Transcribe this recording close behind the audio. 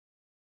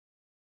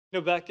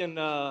Back in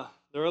the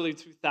early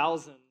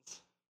 2000s,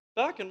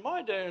 back in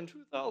my day in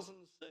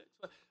 2006,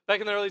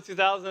 back in the early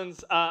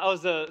 2000s, I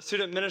was a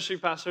student ministry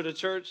pastor at a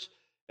church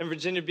in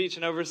Virginia Beach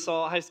and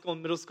oversaw high school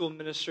and middle school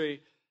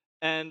ministry.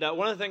 And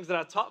one of the things that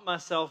I taught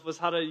myself was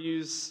how to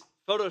use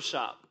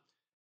Photoshop.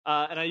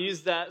 And I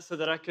used that so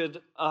that I could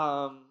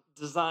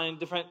design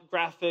different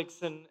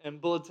graphics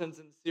and bulletins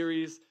and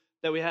series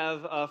that we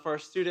have for our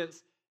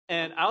students.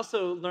 And I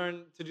also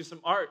learned to do some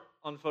art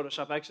on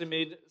Photoshop. I actually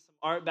made some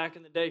art back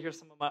in the day. Here's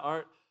some of my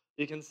art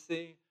you can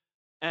see.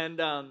 And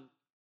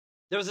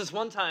there was this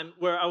one time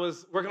where I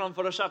was working on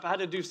Photoshop. I had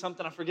to do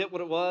something. I forget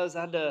what it was.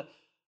 I had to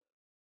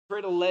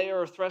create a layer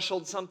or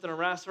threshold something or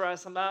rasterize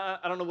something. I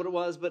don't know what it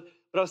was, but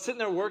I was sitting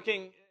there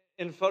working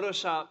in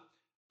Photoshop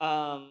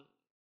on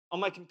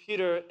my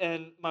computer,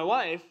 and my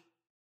wife,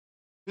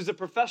 who's a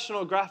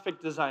professional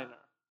graphic designer,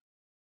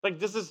 like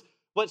this is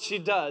what she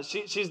does.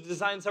 She's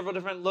designed several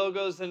different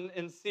logos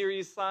and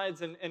series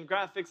slides and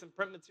graphics and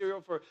print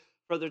material for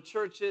other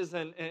churches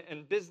and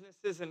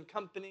businesses and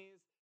companies.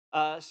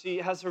 She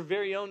has her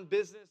very own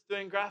business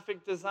doing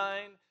graphic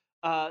design.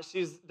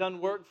 She's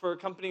done work for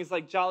companies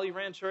like Jolly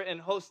Rancher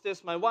and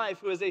Hostess. My wife,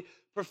 who is a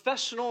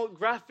professional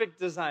graphic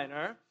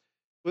designer,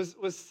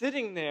 was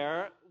sitting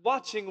there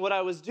watching what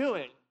I was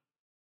doing.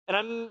 And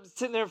I'm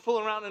sitting there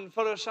fooling around in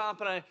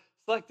Photoshop, and I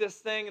select this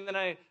thing, and then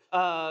I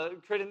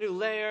create a new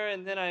layer,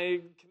 and then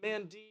I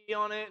Command D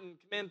on it, and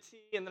Command T,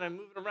 and then I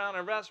move it around,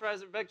 I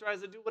rasterize it,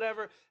 vectorize it, do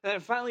whatever, and then I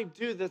finally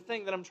do the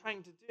thing that I'm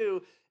trying to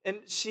do. And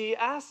she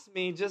asked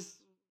me, just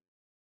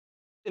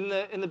in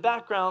the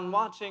background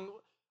watching,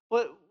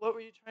 what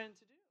were you trying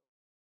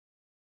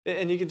to do?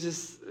 And you could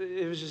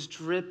it was just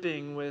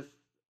dripping with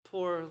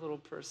poor little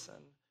person.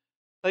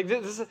 Like,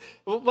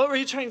 what were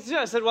you trying to do?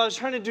 I said, well, I was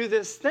trying to do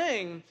this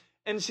thing.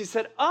 And she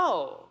said,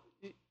 oh,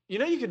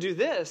 you could do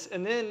this.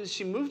 And then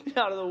she moved me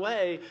out of the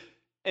way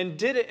and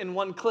did it in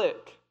one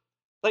click.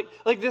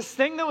 Like this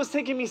thing that was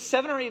taking me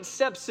 7 or 8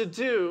 steps to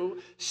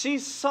do, she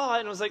saw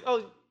it and was like,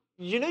 oh,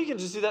 you can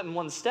just do that in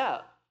one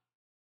step.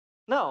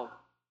 No,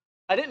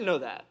 I didn't know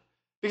that.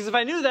 Because if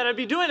I knew that, I'd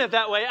be doing it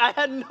that way. I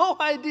had no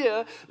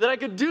idea that I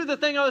could do the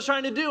thing I was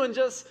trying to do in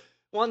just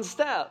one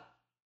step.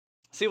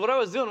 See, what I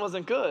was doing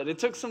wasn't good. It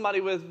took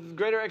somebody with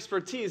greater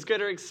expertise,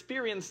 greater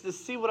experience to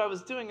see what I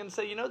was doing and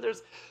say,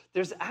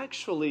 there's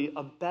actually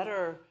a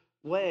better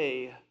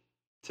way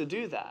to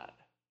do that.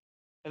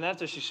 And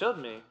after she showed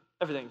me,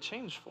 everything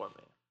changed for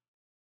me.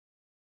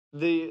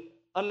 The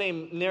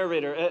unnamed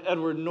narrator,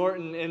 Edward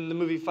Norton, in the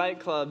movie Fight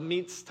Club,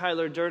 meets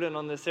Tyler Durden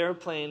on this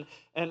airplane.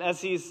 And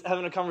as he's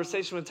having a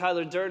conversation with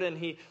Tyler Durden,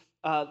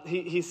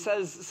 he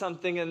says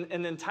something,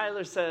 and then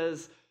Tyler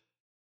says,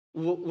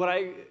 what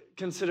I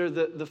consider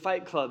the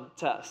Fight Club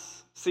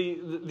test. See,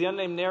 the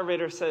unnamed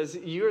narrator says,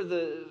 you're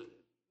the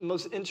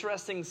most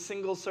interesting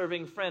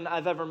single-serving friend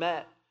I've ever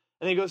met.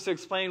 And he goes to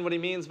explain what he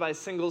means by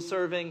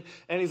single-serving.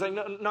 And he's like,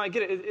 no, I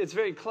get it. It's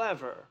very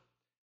clever.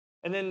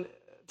 And then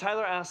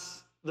Tyler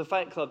asks the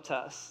Fight Club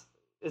test.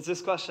 It's this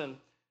question: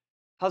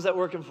 how's that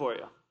working for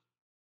you?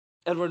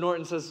 Edward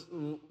Norton says,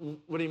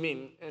 what do you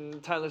mean?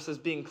 And Tyler says,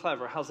 being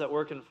clever. How's that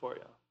working for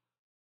you?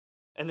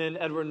 And then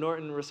Edward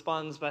Norton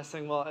responds by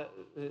saying, well,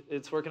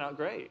 it's working out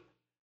great.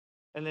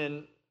 And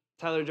then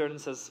Tyler Durden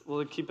says,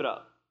 well, keep it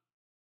up.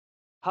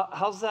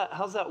 How's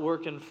that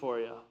working for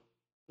you?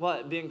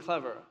 What? Being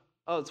clever.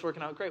 Oh, it's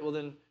working out great. Well,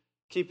 then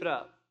keep it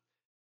up.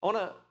 I want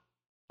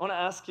to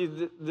ask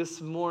you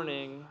this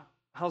morning,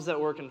 how's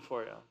that working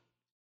for you?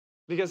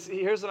 Because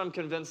here's what I'm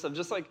convinced of.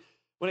 Just like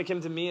when it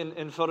came to me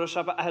in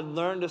Photoshop, I had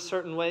learned a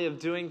certain way of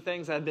doing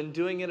things. I had been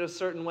doing it a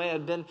certain way.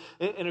 I'd been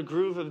in a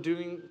groove of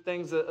doing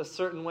things a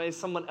certain way.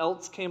 Someone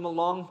else came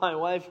along, my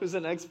wife, who's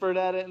an expert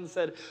at it, and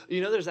said,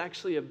 there's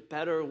actually a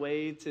better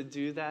way to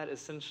do that.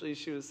 Essentially,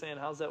 she was saying,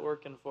 how's that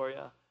working for you?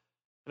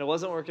 And it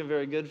wasn't working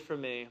very good for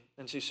me,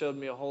 and she showed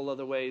me a whole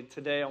other way.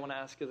 Today, I want to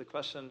ask you the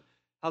question,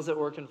 how's it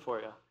working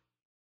for you?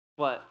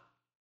 What?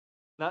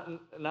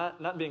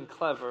 Not being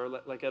clever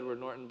like Edward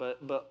Norton,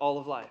 but all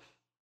of life.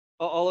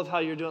 All of how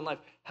you're doing life.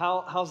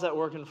 How's that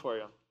working for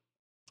you?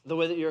 The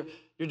way that you're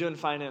doing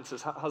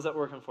finances, how's that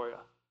working for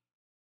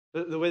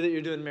you? The way that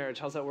you're doing marriage,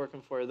 how's that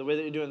working for you? The way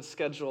that you're doing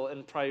schedule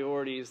and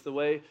priorities, the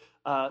way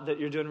that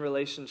you're doing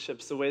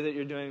relationships, the way that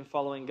you're doing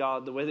following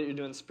God, the way that you're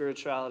doing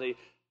spirituality,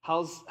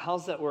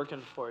 how's that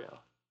working for you?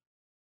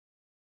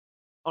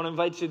 I want to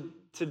invite you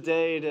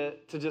today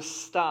to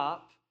just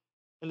stop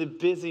in the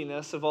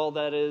busyness of all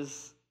that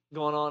is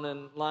going on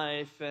in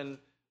life and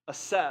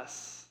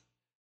assess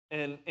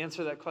and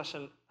answer that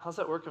question, how's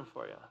that working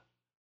for you?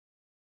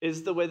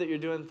 Is the way that you're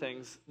doing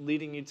things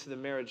leading you to the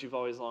marriage you've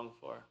always longed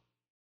for?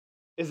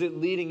 Is it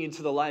leading you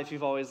to the life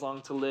you've always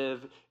longed to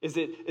live? Is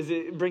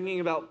it bringing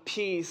about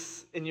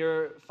peace in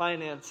your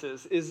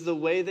finances? Is the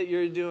way that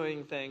you're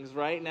doing things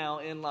right now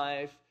in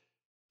life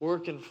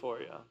working for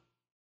you?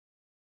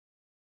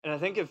 And I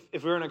think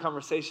if we were in a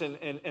conversation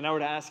and I were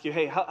to ask you,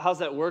 hey, how's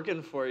that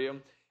working for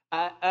you?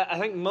 I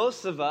think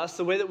most of us,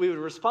 the way that we would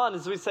respond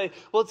is we'd say,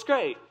 well, it's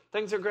great.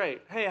 Things are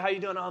great. Hey, how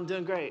you doing? Oh, I'm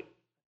doing great.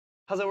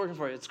 How's that working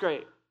for you? It's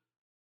great.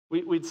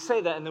 we'd say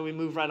that and then we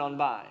move right on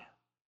by.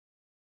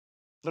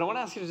 But I want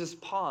to ask you to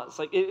just pause.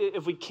 Like,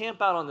 if we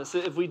camp out on this,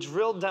 if we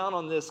drill down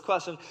on this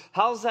question,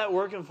 how's that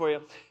working for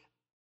you?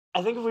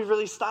 I think if we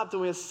really stopped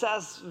and we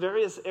assess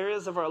various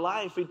areas of our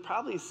life, we'd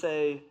probably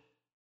say,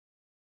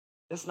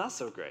 it's not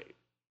so great.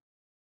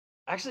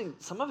 Actually,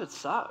 some of it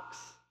sucks.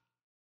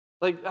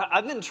 Like,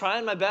 I've been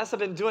trying my best. I've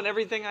been doing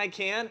everything I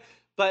can,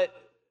 but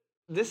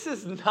this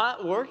is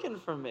not working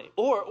for me.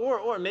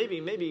 Or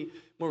maybe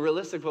more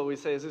realistic what we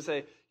say is we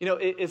say,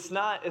 it's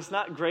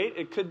not great.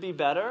 It could be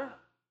better.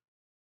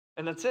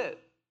 And that's it.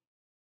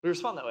 We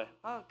respond that way.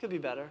 Oh, it could be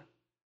better.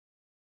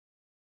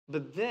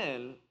 But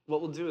then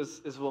what we'll do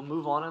is we'll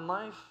move on in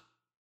life,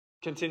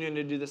 continuing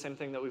to do the same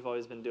thing that we've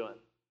always been doing,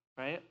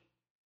 right?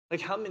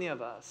 Like, how many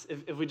of us,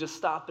 if we just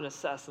stop and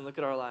assess and look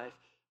at our life,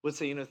 would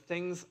say,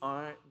 things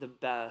aren't the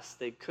best.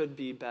 They could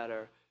be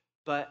better.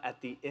 But at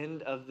the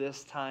end of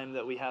this time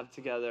that we have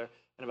together,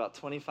 in about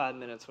 25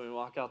 minutes when we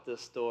walk out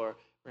this door,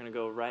 we're going to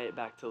go right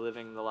back to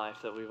living the life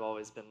that we've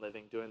always been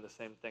living, doing the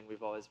same thing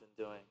we've always been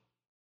doing.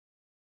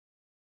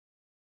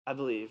 I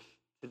believe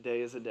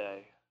today is a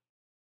day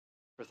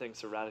for things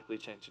to radically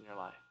change in your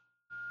life.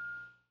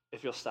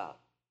 If you'll stop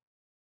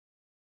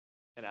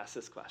and ask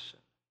this question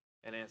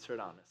and answer it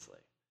honestly.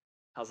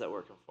 How's that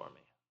working for me?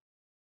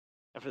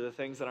 And for the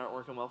things that aren't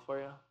working well for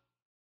you,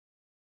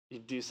 you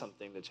do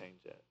something to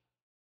change it.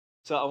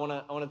 So I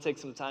want to take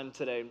some time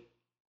today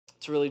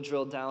to really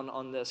drill down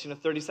on this.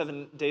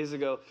 37 days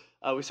ago,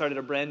 we started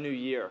a brand new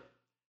year.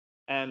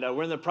 And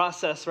we're in the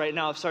process right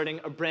now of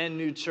starting a brand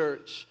new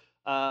church.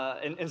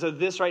 And so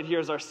this right here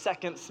is our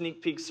second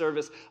sneak peek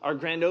service. Our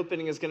grand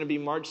opening is going to be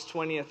March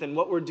 20th. And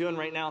what we're doing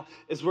right now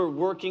is we're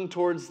working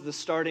towards the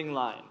starting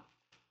line.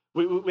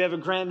 We have a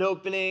grand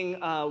opening.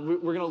 We're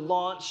going to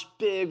launch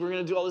big. We're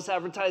going to do all this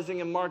advertising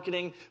and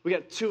marketing. We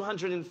got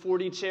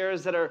 240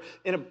 chairs that are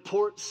in a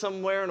port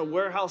somewhere, in a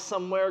warehouse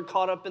somewhere,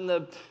 caught up in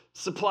the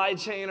supply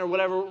chain or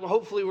whatever.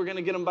 Hopefully we're going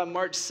to get them by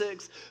March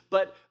 6th.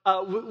 But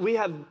we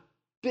have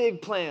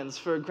big plans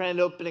for a grand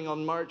opening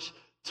on March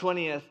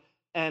 20th.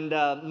 And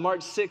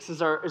March 6th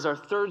is our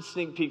third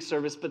sneak peek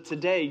service. But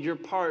today, you're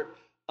part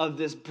of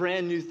this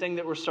brand new thing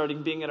that we're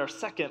starting, being at our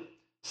second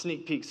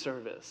sneak peek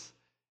service.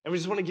 And we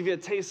just want to give you a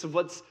taste of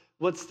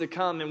what's to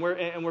come. And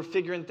we're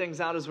figuring things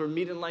out as we're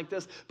meeting like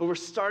this. But we're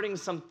starting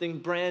something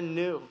brand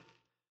new.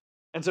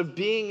 And so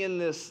being in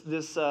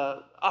this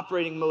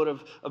operating mode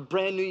of a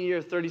brand new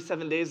year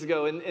 37 days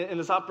ago, in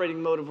this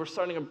operating mode of we're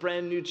starting a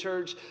brand new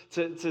church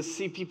to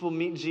see people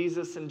meet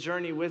Jesus and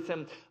journey with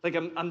him, like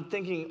I'm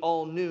thinking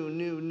all new.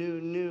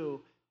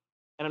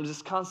 And I'm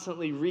just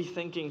constantly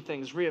rethinking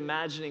things,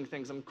 reimagining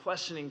things. I'm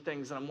questioning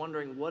things, and I'm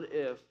wondering, what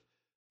if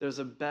there's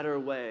a better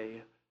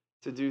way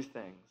to do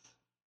things?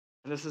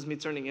 And this is me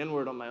turning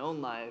inward on my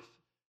own life,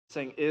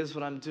 saying, is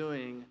what I'm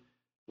doing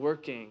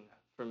working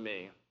for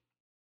me?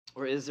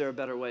 Or is there a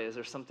better way? Is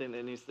there something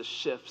that needs to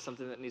shift,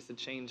 something that needs to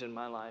change in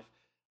my life?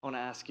 I want to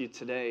ask you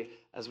today,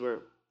 as we're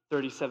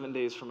 37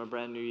 days from a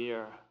brand new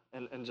year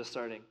and just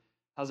starting,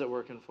 how's it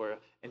working for you?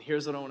 And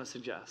here's what I want to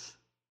suggest.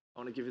 I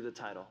want to give you the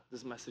title.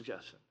 This is my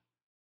suggestion.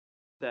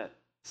 That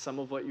some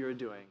of what you're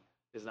doing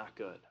is not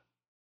good.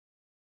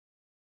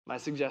 My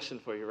suggestion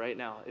for you right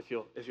now, if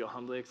you'll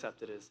humbly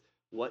accept it, is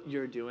what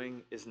you're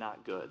doing is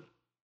not good.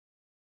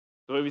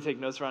 The way we take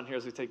notes around here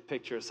is we take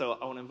pictures. So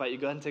I want to invite you,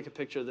 go ahead and take a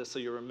picture of this so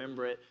you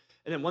remember it.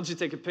 And then once you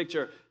take a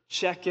picture,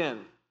 check in.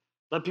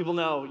 Let people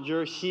know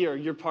you're here.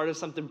 You're part of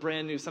something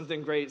brand new,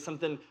 something great,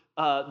 something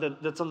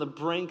that's on the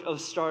brink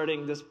of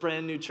starting this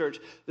brand new church.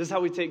 This is how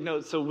we take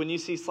notes. So when you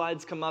see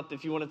slides come up,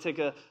 if you want to take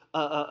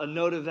a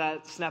note of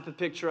that, snap a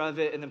picture of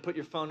it, and then put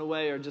your phone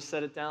away or just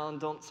set it down.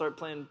 Don't start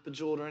playing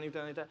Bejeweled or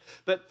anything like that.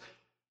 But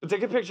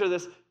take a picture of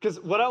this, because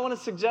what I want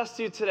to suggest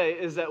to you today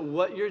is that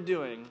what you're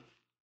doing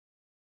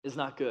is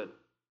not good.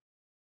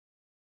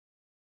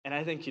 And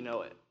I think you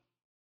know it.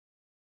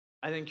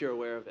 I think you're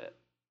aware of it.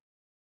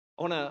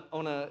 I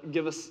want to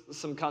give us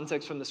some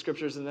context from the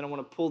scriptures, and then I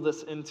want to pull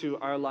this into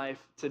our life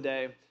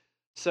today.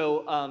 So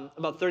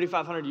about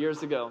 3,500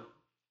 years ago,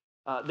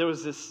 there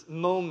was this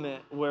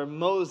moment where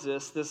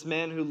Moses, this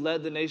man who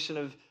led the nation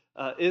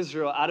of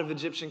Israel out of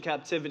Egyptian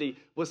captivity,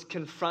 was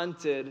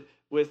confronted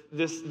with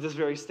this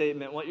very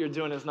statement: what you're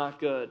doing is not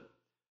good.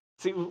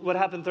 See, what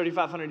happened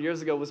 3,500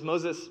 years ago was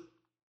Moses,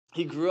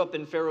 he grew up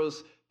in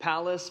Pharaoh's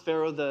palace.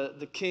 Pharaoh,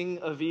 the king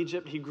of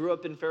Egypt, he grew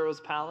up in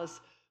Pharaoh's palace.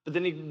 But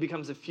then he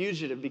becomes a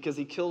fugitive because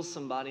he kills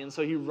somebody. And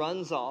so he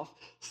runs off,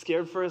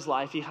 scared for his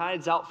life. He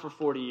hides out for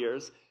 40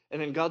 years.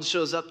 And then God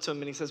shows up to him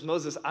and he says,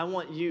 Moses, I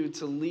want you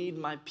to lead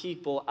my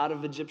people out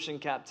of Egyptian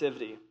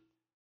captivity.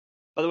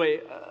 By the way,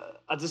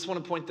 I just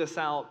want to point this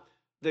out,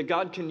 that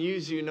God can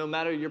use you no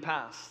matter your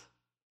past.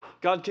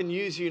 God can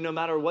use you no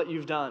matter what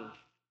you've done.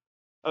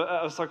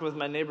 I was talking with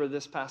my neighbor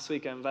this past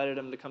week. I invited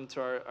him to come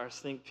to our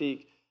sneak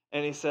peek.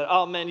 And he said,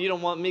 oh man, you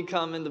don't want me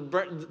coming.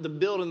 The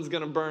building's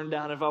going to burn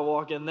down if I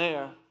walk in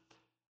there.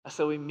 I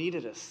said, we meet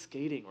at a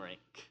skating rink.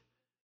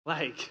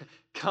 Like,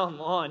 come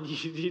on,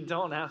 you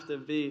don't have to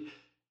be.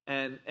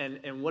 And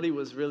what he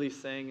was really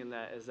saying in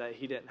that is that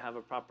he didn't have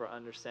a proper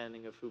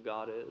understanding of who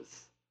God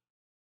is.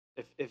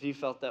 If you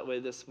felt that way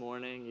this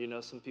morning, you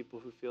know some people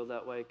who feel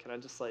that way, can I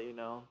just let you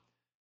know,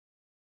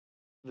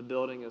 the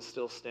building is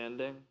still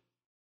standing.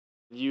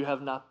 You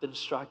have not been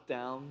struck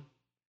down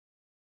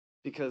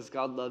because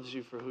God loves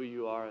you for who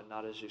you are and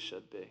not as you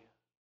should be.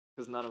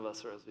 Because none of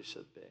us are as we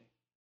should be.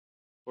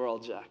 We're all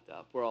jacked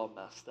up. We're all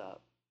messed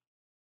up.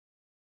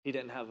 He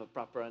didn't have a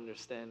proper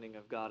understanding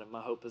of God, and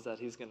my hope is that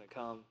he's going to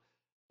come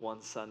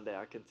one Sunday.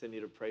 I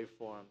continue to pray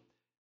for him.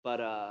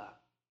 But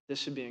this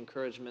should be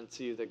encouragement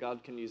to you that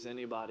God can use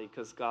anybody,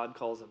 because God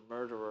calls a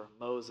murderer,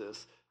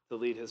 Moses, to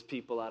lead his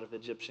people out of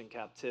Egyptian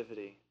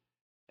captivity.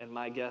 And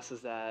my guess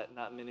is that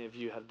not many of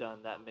you have done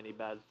that many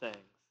bad things.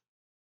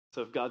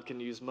 So if God can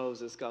use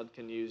Moses, God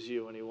can use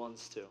you when he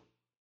wants to.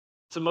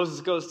 So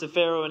Moses goes to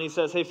Pharaoh and he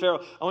says, hey,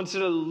 Pharaoh, I want you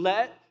to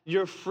let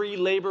your free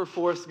labor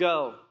force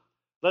go.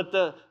 Let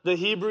the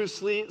Hebrew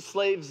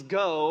slaves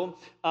go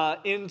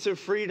into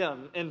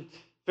freedom. And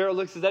Pharaoh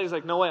looks at that. He's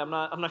like, no way, I'm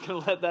not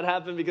going to let that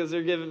happen because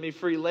they're giving me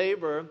free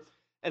labor.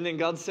 And then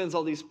God sends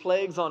all these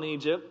plagues on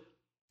Egypt.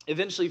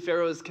 Eventually,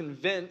 Pharaoh is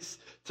convinced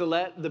to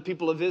let the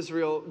people of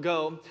Israel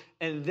go.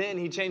 And then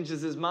he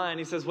changes his mind.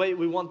 He says, wait,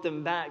 we want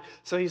them back.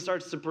 So he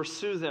starts to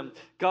pursue them.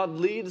 God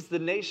leads the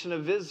nation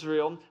of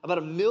Israel, about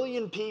 1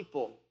 million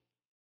people,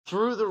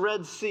 through the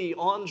Red Sea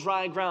on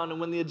dry ground.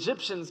 And when the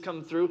Egyptians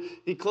come through,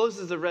 he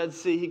closes the Red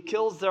Sea. He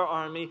kills their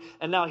army.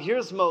 And now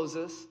here's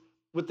Moses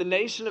with the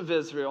nation of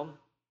Israel.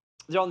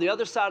 They're on the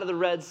other side of the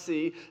Red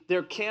Sea.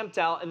 They're camped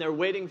out and they're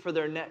waiting for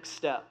their next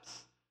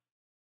steps.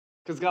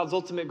 Because God's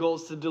ultimate goal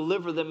is to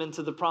deliver them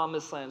into the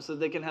promised land so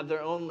they can have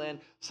their own land,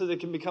 so they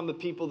can become a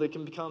people, they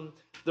can become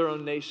their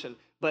own nation.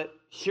 But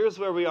here's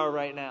where we are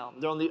right now.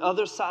 They're on the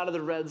other side of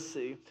the Red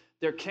Sea.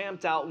 They're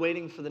camped out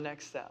waiting for the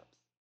next steps.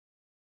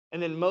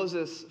 And then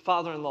Moses'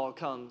 father-in-law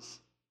comes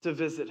to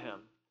visit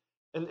him.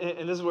 And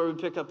this is where we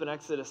pick up in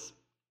Exodus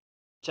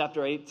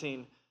chapter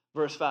 18,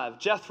 verse 5.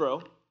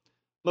 Jethro,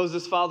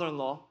 Moses'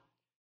 father-in-law,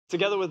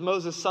 together with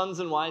Moses' sons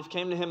and wife,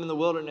 came to him in the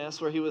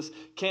wilderness where he was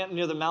camped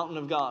near the mountain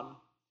of God.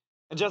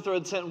 And Jethro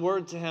had sent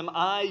word to him,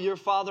 I, your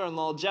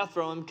father-in-law,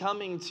 Jethro, am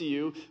coming to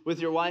you with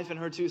your wife and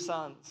her 2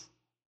 sons.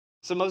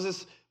 So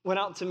Moses went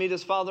out to meet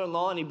his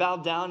father-in-law, and he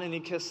bowed down and he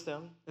kissed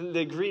him. And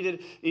they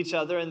greeted each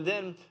other, and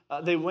then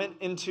they went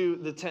into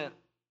the tent.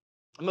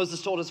 And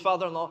Moses told his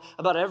father-in-law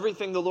about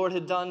everything the Lord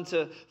had done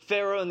to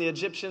Pharaoh and the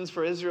Egyptians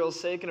for Israel's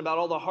sake, and about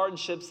all the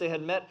hardships they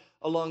had met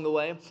along the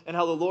way, and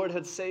how the Lord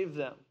had saved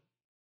them.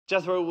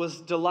 Jethro was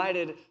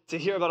delighted to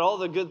hear about all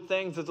the good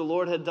things that the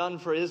Lord had done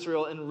for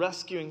Israel in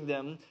rescuing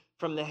them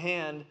from the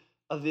hand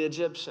of the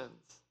Egyptians.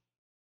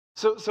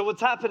 So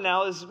what's happened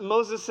now is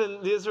Moses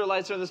and the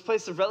Israelites are in this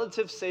place of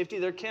relative safety.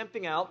 They're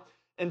camping out,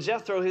 and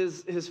Jethro,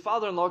 his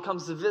father-in-law,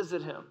 comes to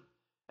visit him.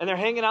 And they're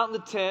hanging out in the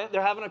tent.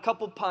 They're having a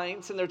couple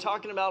pints, and they're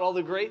talking about all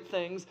the great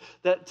things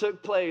that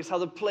took place, how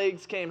the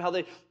plagues came, how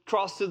they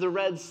crossed through the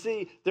Red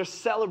Sea. They're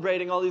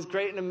celebrating all these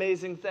great and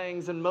amazing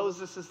things, and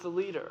Moses is the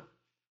leader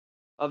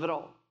of it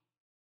all.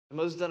 And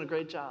Moses has done a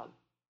great job.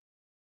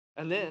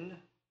 And then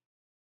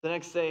the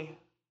next day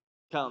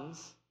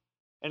comes,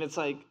 and it's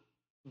like,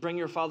 bring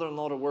your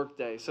father-in-law to work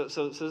day. So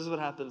this is what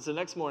happens. The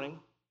next morning,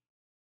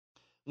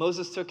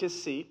 Moses took his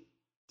seat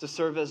to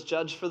serve as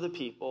judge for the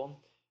people,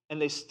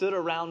 and they stood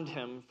around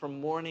him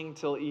from morning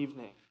till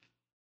evening.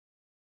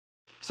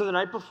 So the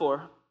night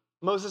before,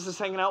 Moses is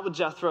hanging out with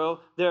Jethro.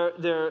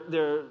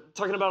 They're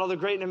talking about all the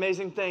great and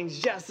amazing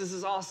things. Yes, this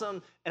is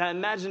awesome. And I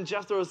imagine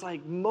Jethro is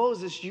like,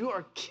 Moses, you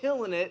are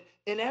killing it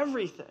in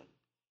everything.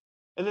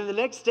 And then the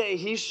next day,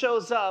 he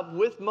shows up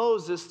with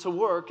Moses to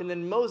work, and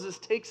then Moses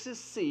takes his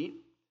seat,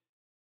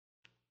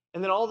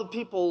 and then all the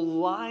people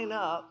line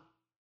up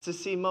to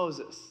see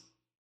Moses.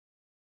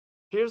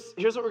 Here's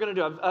what we're going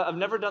to do. I've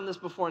never done this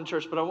before in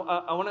church, but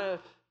I want to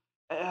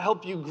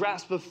help you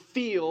grasp a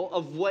feel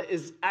of what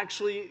is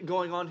actually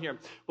going on here.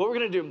 What we're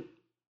going to do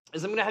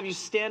is I'm going to have you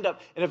stand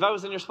up, and if I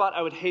was in your spot,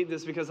 I would hate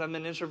this because I'm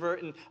an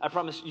introvert, and I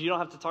promise you don't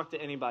have to talk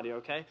to anybody,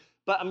 okay?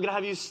 But I'm going to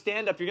have you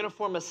stand up. You're going to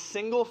form a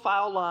single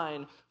file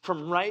line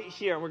from right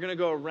here, and we're going to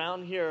go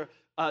around here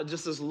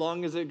just as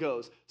long as it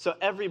goes. So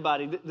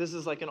everybody, this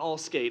is like an all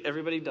skate.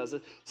 Everybody does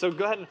it. So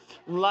go ahead and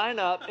line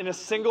up in a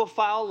single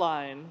file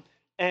line,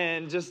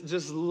 and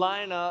just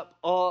line up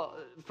all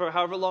for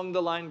however long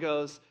the line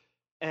goes.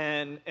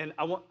 And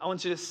I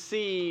want you to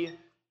see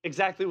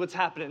exactly what's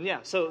happening. Yeah,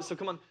 so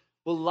come on.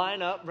 We'll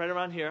line up right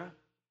around here.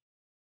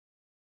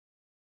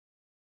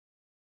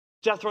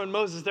 Jethro and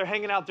Moses, they're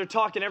hanging out, they're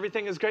talking,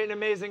 everything is great and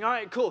amazing. All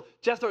right, cool.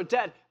 Jethro,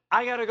 Dad,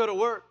 I got to go to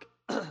work.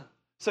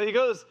 So he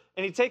goes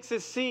and he takes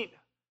his seat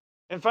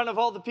in front of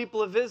all the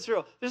people of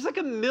Israel. There's like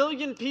 1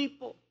 million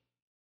people.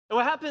 And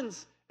what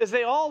happens is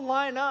they all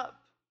line up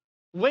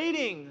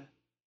waiting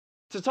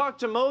to talk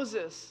to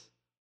Moses,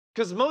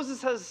 because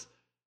Moses has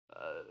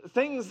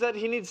things that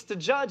he needs to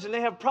judge, and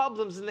they have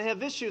problems and they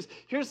have issues.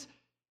 Here's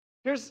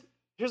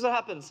what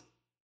happens.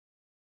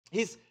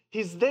 He's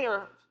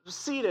there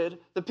seated.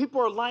 The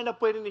people are lined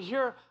up waiting to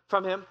hear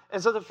from him.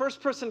 And so the first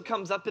person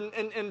comes up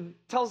and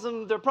tells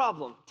them their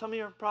problem. Tell me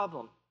your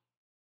problem.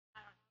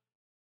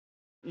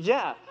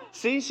 Yeah.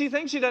 See, she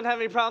thinks she doesn't have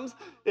any problems.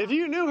 If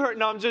you knew her,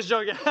 no, I'm just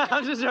joking.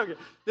 I'm just joking.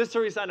 This is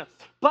Teresa, I know.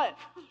 But,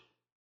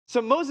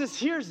 so Moses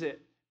hears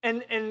it,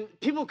 and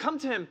people come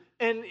to him,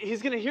 and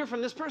he's going to hear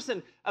from this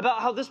person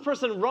about how this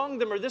person wronged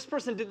them, or this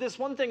person did this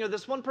one thing, or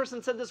this one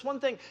person said this one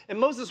thing. And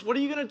Moses, what are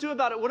you going to do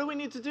about it? What do we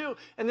need to do?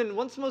 And then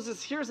once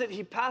Moses hears it,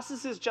 he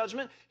passes his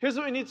judgment. Here's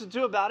what we need to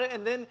do about it.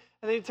 And then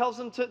he tells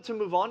them to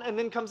move on. And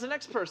then comes the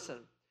next person.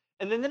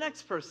 And then the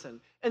next person.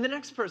 And the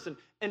next person.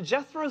 And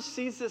Jethro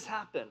sees this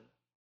happen.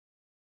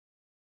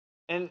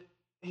 And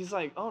he's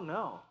like, oh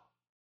no.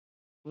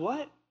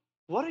 What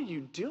are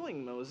you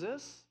doing,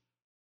 Moses?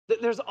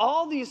 There's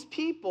all these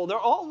people. They're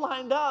all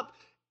lined up.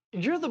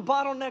 You're the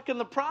bottleneck in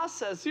the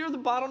process. You're the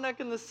bottleneck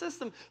in the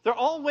system. They're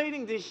all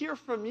waiting to hear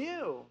from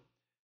you.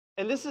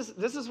 And this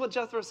is what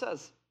Jethro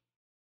says.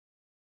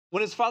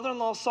 When his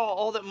father-in-law saw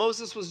all that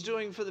Moses was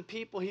doing for the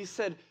people, he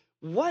said,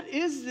 what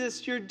is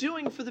this you're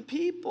doing for the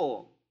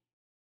people?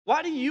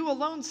 Why do you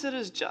alone sit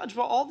as judge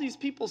while all these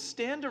people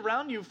stand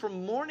around you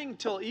from morning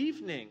till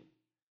evening?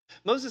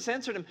 Moses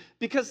answered him,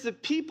 because the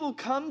people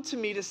come to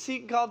me to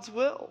seek God's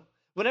will.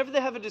 Whenever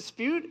they have a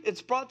dispute,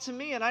 it's brought to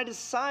me, and I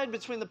decide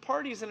between the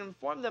parties and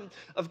inform them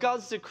of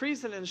God's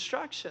decrees and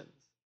instructions.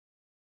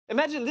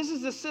 Imagine this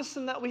is the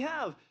system that we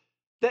have.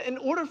 That in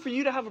order for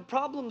you to have a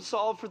problem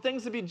solved, for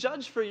things to be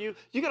judged for you,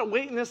 you got to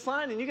wait in this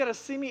line, and you got to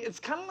see me. It's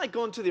kind of like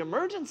going to the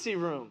emergency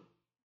room.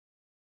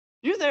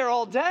 You're there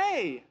all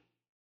day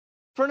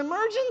for an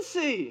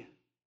emergency.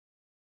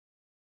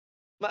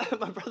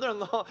 My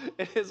brother-in-law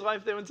and his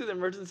wife, they went to the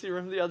emergency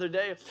room the other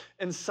day,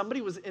 and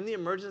somebody was in the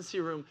emergency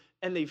room,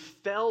 and they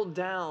fell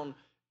down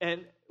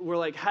and were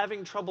like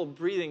having trouble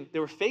breathing. They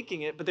were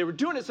faking it, but they were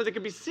doing it so they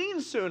could be seen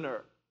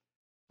sooner.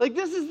 Like,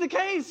 this is the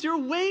case. You're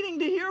waiting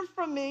to hear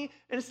from me,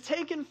 and it's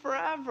taken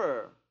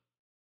forever.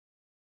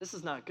 This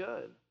is not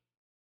good.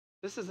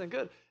 This isn't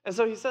good. And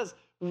so he says,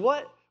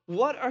 what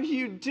are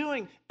you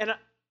doing? And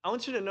I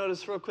want you to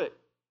notice real quick.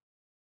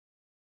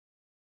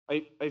 Are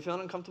you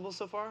feeling uncomfortable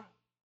so far?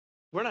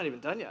 We're not even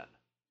done yet,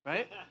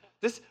 right?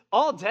 This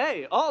all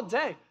day.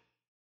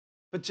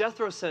 But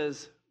Jethro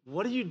says,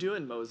 what are you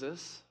doing,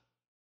 Moses?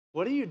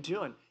 What are you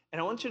doing? And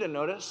I want you to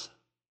notice,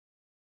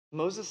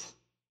 Moses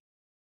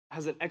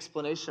has an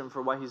explanation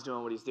for why he's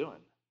doing what he's doing.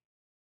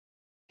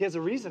 He has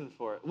a reason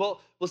for it. Well,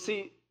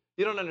 see,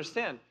 you don't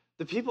understand.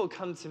 The people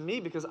come to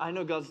me because I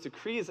know God's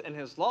decrees and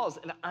his laws,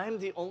 and I'm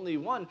the only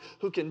one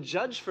who can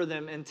judge for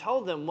them and tell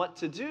them what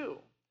to do.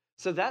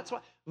 So that's why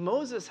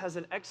Moses has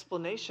an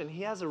explanation.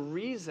 He has a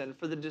reason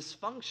for the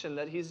dysfunction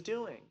that he's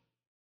doing.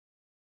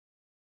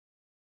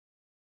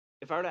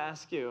 If I were to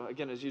ask you,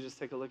 again, as you just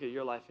take a look at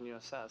your life and you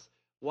assess,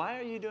 why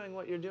are you doing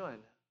what you're doing?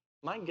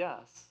 My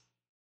guess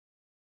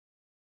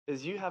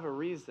is you have a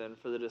reason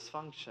for the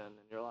dysfunction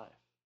in your life.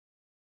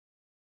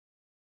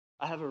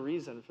 I have a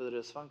reason for the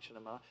dysfunction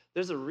in my life.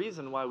 There's a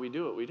reason why we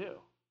do what we do.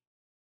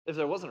 If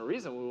there wasn't a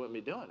reason, we wouldn't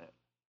be doing it.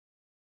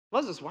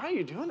 Moses, why are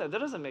you doing that? That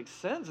doesn't make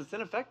sense. It's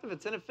ineffective.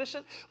 It's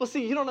inefficient. Well,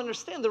 see, you don't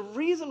understand. The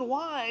reason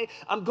why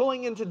I'm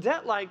going into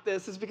debt like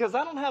this is because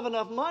I don't have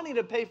enough money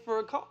to pay for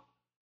a car.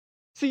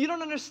 See, you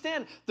don't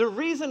understand. The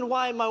reason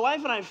why my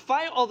wife and I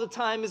fight all the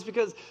time is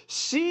because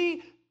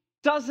she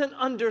doesn't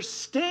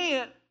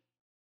understand.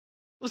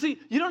 Well, see,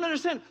 you don't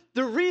understand.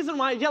 The reason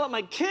why I yell at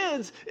my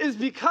kids is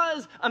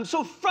because I'm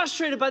so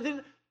frustrated by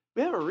the...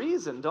 We have a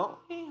reason, don't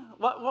we?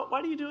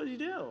 Why do you do what you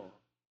do?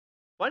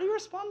 Why do you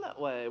respond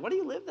that way? Why do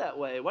you live that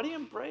way? Why do you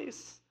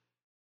embrace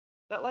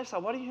that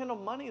lifestyle? Why do you handle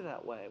money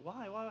that way?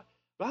 Why?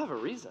 We have a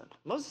reason.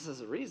 Moses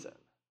has a reason.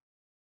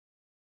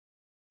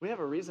 We have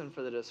a reason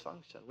for the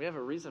dysfunction. We have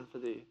a reason for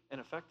the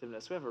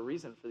ineffectiveness. We have a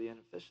reason for the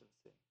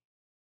inefficiency.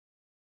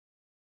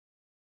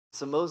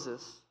 So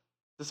Moses,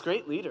 this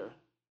great leader,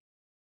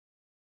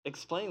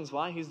 explains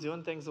why he's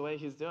doing things the way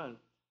he's doing.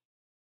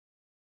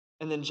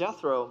 And then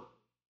Jethro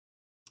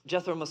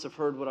must have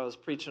heard what I was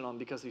preaching on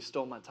because he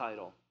stole my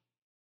title.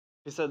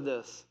 He said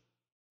this,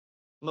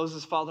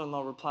 Moses'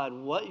 father-in-law replied,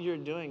 what you're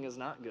doing is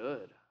not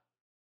good.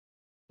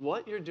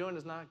 What you're doing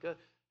is not good.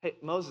 Hey,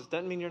 Moses,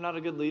 doesn't mean you're not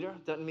a good leader.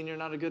 Doesn't mean you're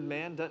not a good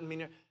man. Doesn't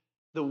mean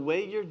the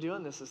way you're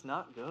doing this is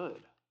not good.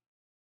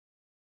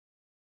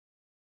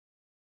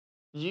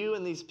 You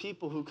and these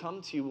people who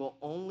come to you will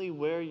only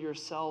wear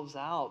yourselves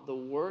out. The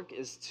work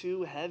is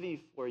too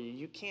heavy for you.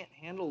 You can't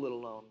handle it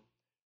alone.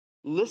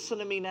 Listen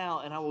to me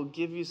now, and I will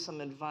give you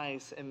some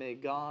advice, and may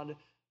God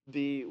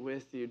be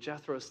with you.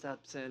 Jethro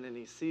steps in, and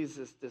he sees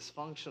this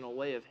dysfunctional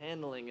way of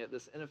handling it,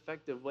 this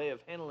ineffective way of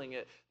handling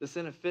it, this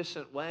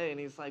inefficient way, and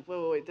he's like,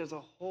 wait, there's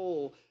a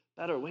whole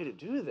better way to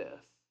do this.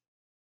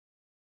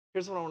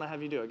 Here's what I want to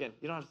have you do. Again,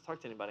 you don't have to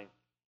talk to anybody.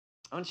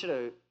 I want you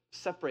to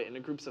separate into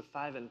groups of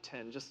 5 and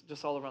 10,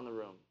 just all around the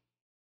room.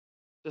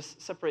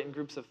 Just separate in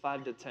groups of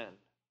 5 to 10.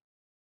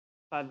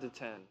 5 to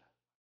 10.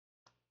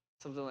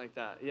 Something like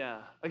that, yeah.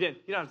 Again,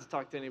 you don't have to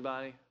talk to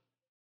anybody.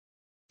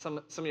 Some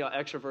of y'all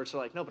extroverts are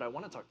like, no, but I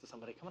want to talk to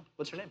somebody. Come on,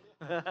 what's your name?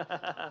 You don't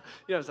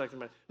have to talk to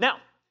somebody. Now,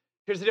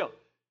 here's the deal.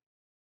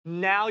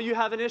 Now you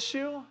have an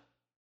issue.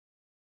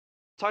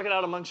 Talk it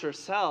out amongst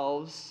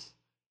yourselves.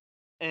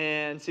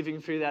 and see if you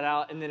can figure that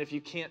out. And then if you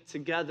can't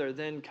together,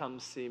 then come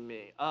see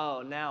me.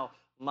 Oh, now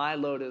my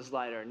load is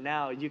lighter.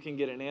 Now you can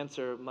get an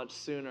answer much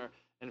sooner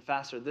and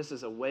faster. This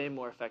is a way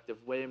more effective,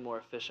 way more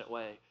efficient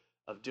way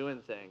of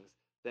doing things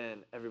than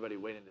everybody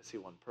waiting to see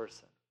one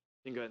person.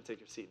 You can go ahead and take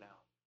your seat now.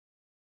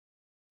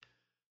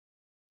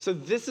 So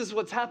this is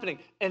what's happening.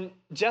 And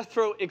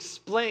Jethro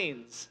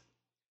explains,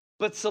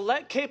 but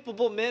select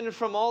capable men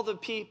from all the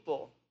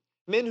people,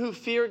 men who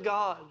fear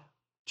God,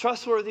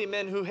 trustworthy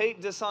men who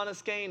hate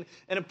dishonest gain,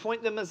 and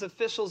appoint them as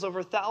officials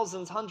over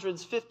thousands,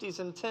 hundreds, fifties,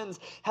 and tens.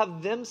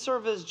 Have them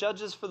serve as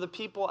judges for the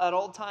people at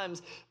all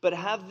times, but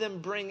have them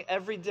bring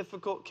every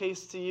difficult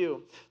case to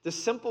you. The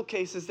simple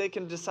cases they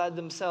can decide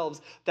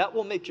themselves. That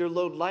will make your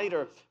load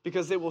lighter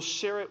because they will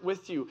share it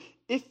with you.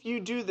 If you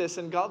do this,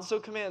 and God so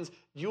commands,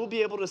 you will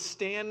be able to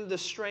stand the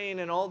strain,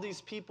 and all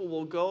these people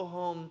will go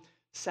home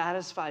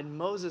satisfied.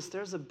 Moses,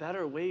 there's a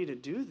better way to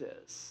do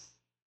this.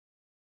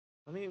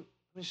 Let me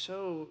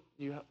show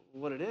you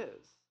what it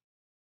is.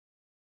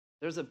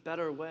 There's a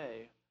better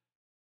way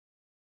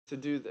to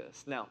do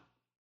this. Now,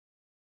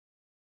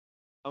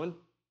 I want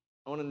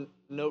to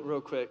note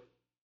real quick,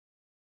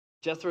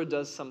 Jethro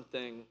does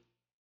something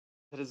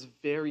that is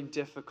very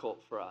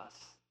difficult for us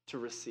to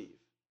receive.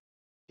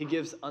 He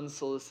gives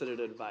unsolicited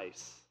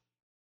advice,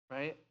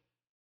 right?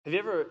 Have you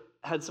ever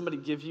had somebody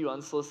give you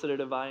unsolicited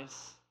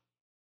advice?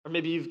 Or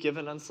maybe you've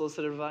given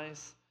unsolicited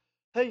advice?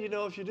 Hey,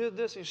 if you did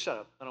this, you shut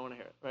up. I don't want to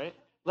hear it, right?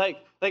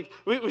 Like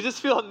we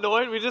just feel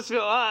annoyed. We just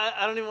feel, I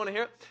don't even want to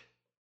hear it.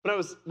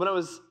 When I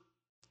was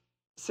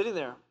sitting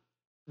there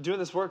doing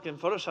this work in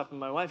Photoshop, and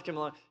my wife came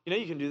along,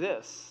 you can do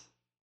this.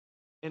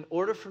 In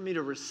order for me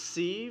to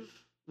receive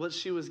what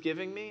she was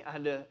giving me, I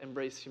had to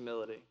embrace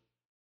humility.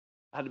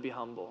 I had to be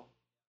humble.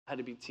 I had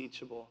to be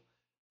teachable.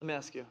 Let me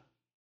ask you,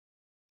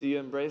 do you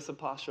embrace a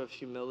posture of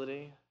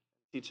humility,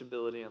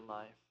 teachability in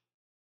life?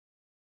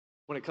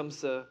 When it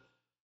comes to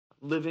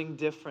living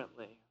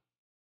differently,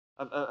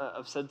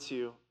 I've said to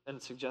you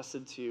and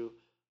suggested to you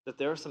that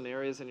there are some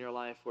areas in your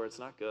life where it's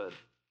not good.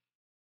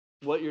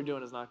 What you're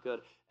doing is not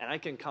good. And I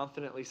can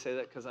confidently say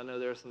that because I know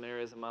there are some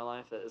areas in my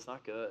life that it's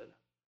not good.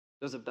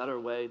 There's a better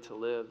way to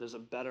live. There's a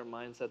better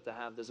mindset to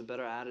have. There's a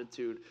better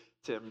attitude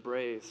to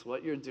embrace.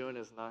 What you're doing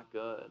is not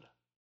good.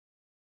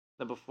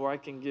 Now, before I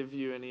can give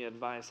you any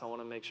advice, I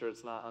want to make sure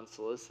it's not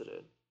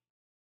unsolicited.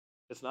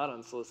 It's not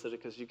unsolicited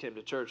because you came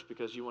to church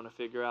because you want to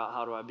figure out,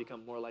 how do I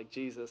become more like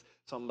Jesus,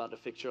 so I'm about to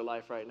fix your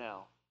life right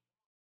now.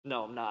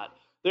 No, I'm not.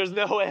 There's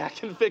no way I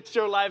can fix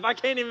your life. I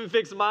can't even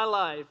fix my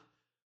life.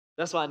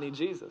 That's why I need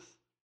Jesus.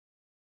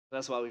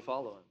 That's why we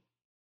follow him.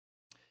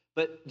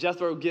 But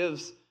Jethro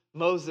gives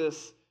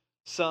Moses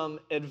some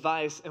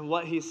advice, and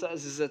what he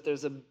says is that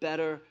there's a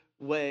better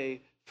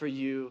way for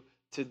you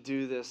to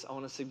do this. I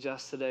want to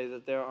suggest today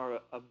that there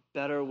are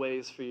better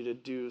ways for you to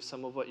do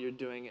some of what you're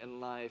doing in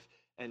life,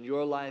 and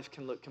your life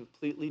can look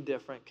completely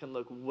different, can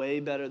look way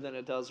better than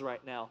it does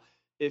right now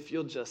if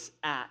you'll just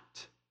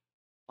act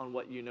on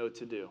what you know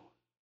to do.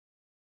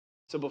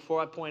 So before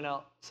I point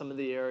out some of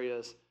the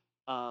areas,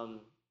 I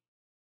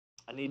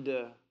need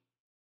to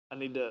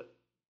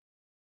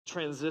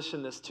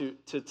transition this to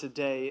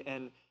today,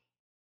 and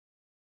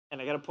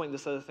I got to point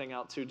this other thing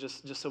out too,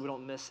 just so we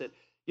don't miss it.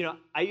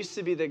 I used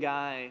to be the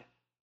guy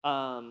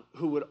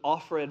who would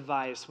offer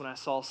advice when I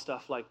saw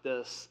stuff like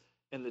this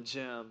in the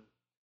gym.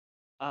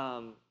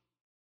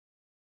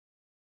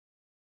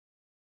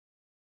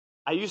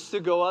 I used to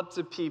go up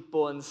to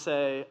people and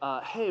say,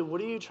 hey, what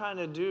are you trying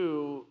to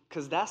do?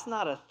 Because that's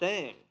not a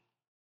thing.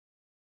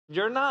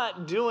 You're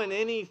not doing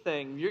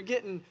anything. You're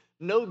getting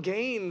no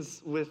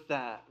gains with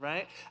that,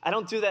 right? I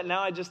don't do that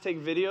now. I just take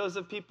videos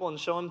of people and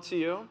show them to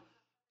you.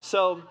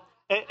 So,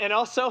 and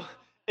also,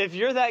 if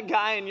you're that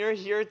guy and you're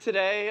here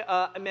today,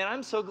 man,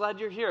 I'm so glad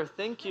you're here.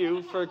 Thank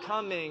you for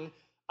coming.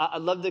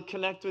 I'd love to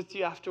connect with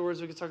you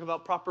afterwards. We could talk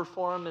about proper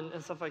form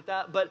and stuff like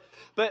that. But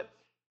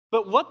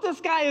what this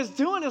guy is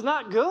doing is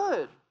not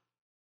good.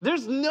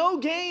 There's no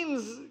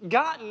gains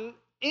gotten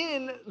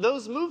in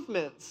those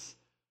movements.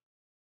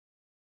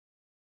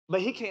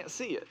 But he can't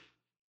see it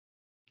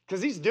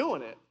because he's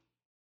doing it.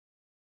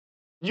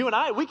 You and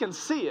I, we can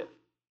see it.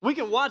 We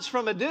can watch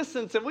from a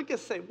distance and we can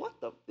say, what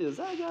the is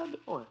that guy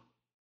doing?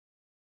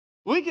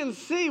 We can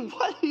see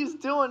what he's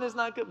doing is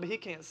not good, but he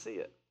can't see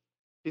it.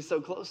 He's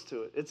so close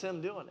to it. It's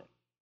him doing it.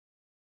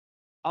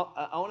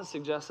 I want to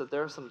suggest that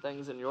there are some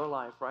things in your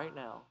life right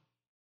now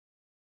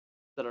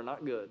that are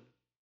not good,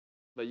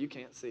 but you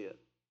can't see it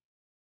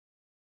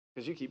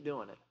because you keep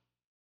doing it.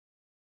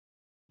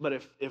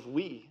 But if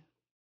we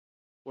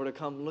were to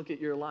come look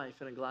at your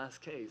life in a glass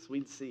case,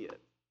 we'd see it.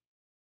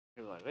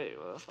 You're like, hey,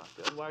 well, that's not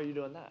good. Why are you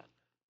doing that?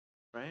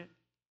 Right?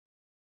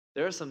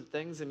 There are some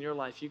things in your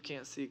life you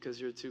can't see because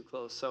you're too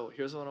close. So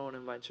here's what I want to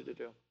invite you to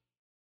do.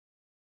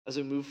 As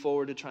we move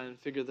forward to try and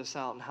figure this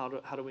out and how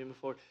do we move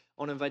forward,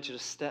 I want to invite you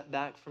to step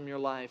back from your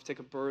life, take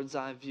a bird's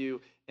eye view,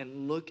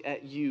 and look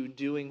at you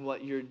doing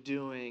what you're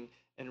doing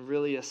and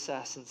really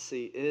assess and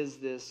see, is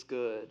this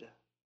good?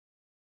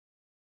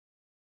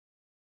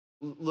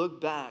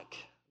 Look back,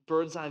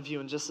 bird's eye view,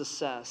 and just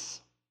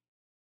assess.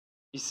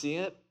 You see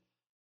it?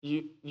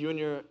 You and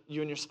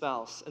your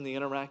spouse and the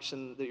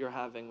interaction that you're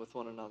having with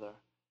one another.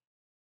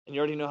 And you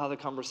already know how the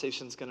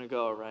conversation's going to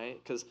go, right?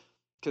 Because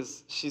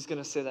she's going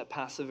to say that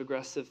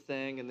passive-aggressive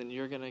thing, and then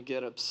you're going to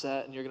get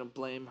upset, and you're going to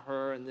blame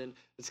her, and then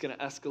it's going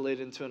to escalate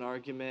into an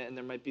argument, and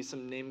there might be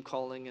some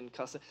name-calling and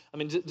cussing. I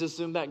mean, just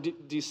zoom back. Do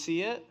you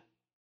see it?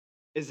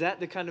 Is that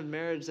the kind of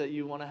marriage that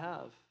you want to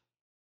have?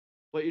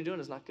 What you're doing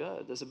is not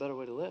good. There's a better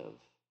way to live,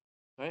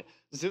 right?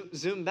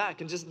 Zoom back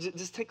and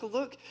just take a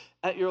look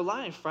at your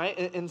life, right?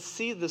 And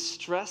see the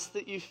stress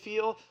that you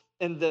feel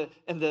and the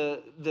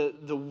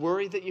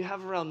worry that you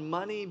have around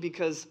money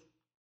because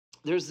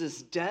there's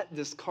this debt,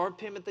 this car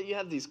payment that you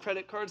have, these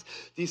credit cards,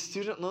 these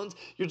student loans.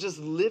 You're just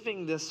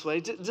living this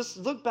way. Just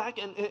look back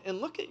and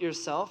look at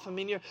yourself. I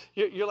mean,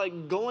 you're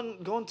like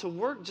going to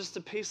work just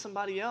to pay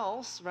somebody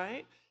else,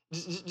 right?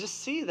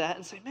 Just see that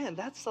and say, man,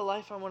 that's the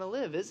life I want to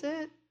live, is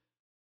it?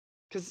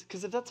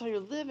 Because if that's how you're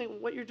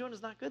living, what you're doing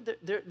is not good.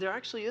 There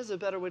actually is a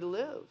better way to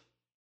live.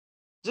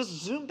 Just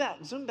zoom back,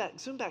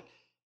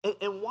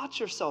 and watch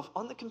yourself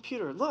on the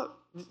computer. Look,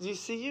 do you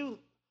see you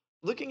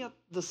looking at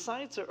the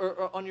sites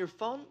or on your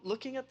phone,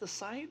 looking at the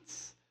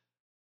sites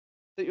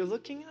that you're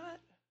looking at?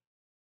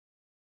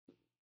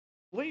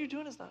 What you're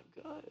doing is not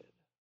good.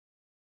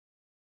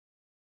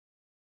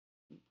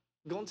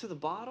 Going to the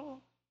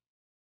bottle?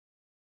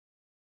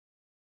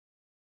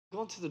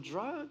 Going to the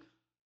drug?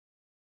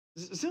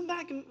 Zoom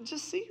back and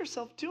just see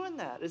yourself doing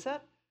that. Is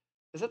that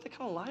the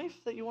kind of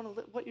life that you want to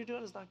live? What you're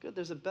doing is not good.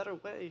 There's a better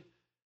way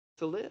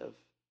to live.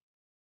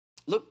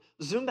 Look,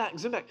 zoom back.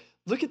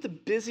 Look at the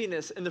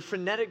busyness and the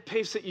frenetic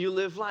pace that you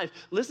live life.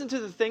 Listen to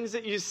the things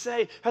that you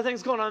say. How are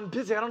things going? I'm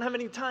busy. I don't have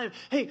any time.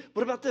 Hey,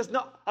 what about this?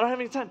 No, I don't have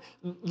any time.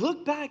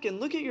 Look back and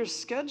look at your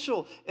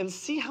schedule and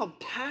see how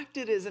packed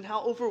it is and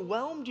how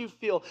overwhelmed you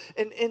feel.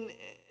 And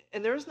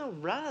there is no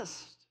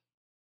rest.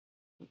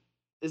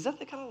 Is that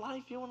the kind of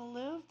life you want to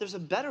live? There's a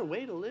better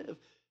way to live.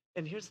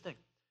 And here's the thing.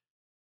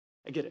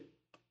 I get it.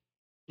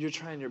 You're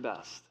trying your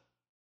best.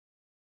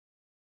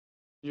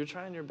 You're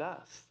trying your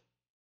best.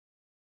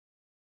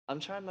 I'm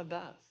trying my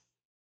best.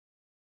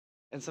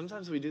 And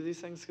sometimes we do these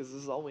things because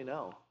this is all we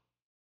know.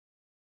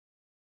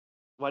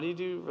 Why do you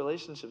do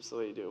relationships the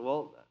way you do?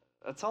 Well,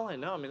 that's all I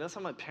know. I mean, that's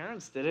how my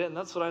parents did it, and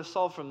that's what I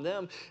saw from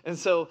them. And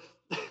so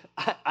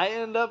I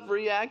end up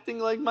reacting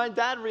like my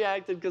dad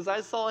reacted because I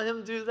saw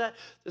him do that.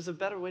 There's a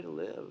better way to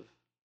live.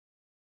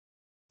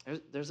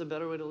 There's a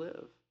better way to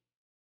live.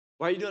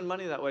 Why are you doing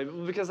money that way?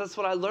 Because that's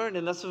what I learned,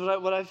 and that's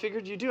what I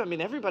figured you do. I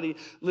mean, everybody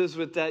lives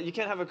with debt. You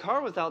can't have a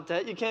car without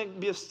debt. You can't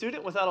be a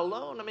student without a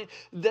loan. I mean,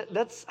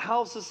 that's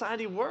how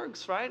society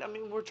works, right? I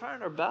mean, we're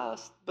trying our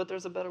best, but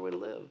there's a better way to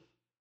live.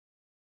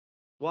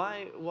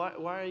 Why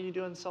are you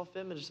doing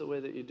self-image the way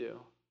that you do?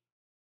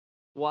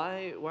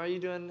 Why are you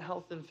doing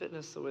health and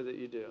fitness the way that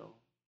you do?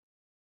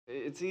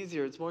 It's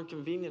easier, it's more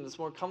convenient, it's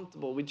more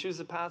comfortable. We choose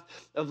the path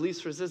of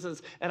least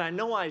resistance. And I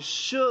know I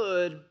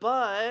should,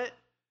 but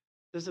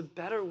there's a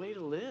better way to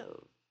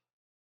live.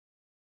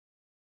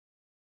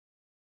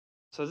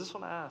 So I just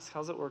want to ask,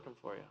 how's it working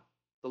for you?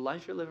 The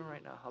life you're living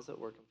right now, how's it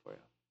working for you?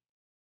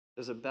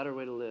 There's a better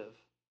way to live.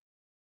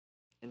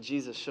 And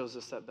Jesus shows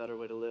us that better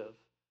way to live.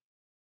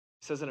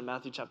 He says it in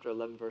Matthew chapter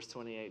 11, verse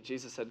 28.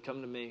 Jesus said, "Come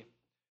to me,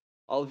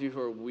 all of you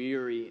who are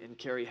weary and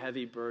carry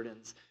heavy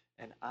burdens,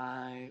 and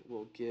I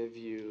will give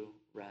you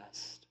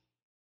rest.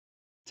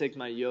 Take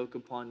my yoke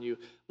upon you.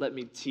 Let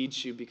me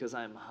teach you, because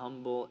I am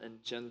humble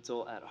and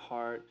gentle at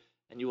heart,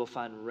 and you will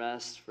find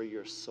rest for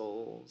your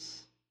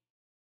souls.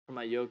 For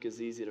my yoke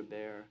is easy to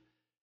bear,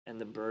 and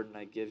the burden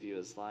I give you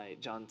is light."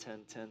 John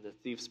 10:10, "The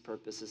thief's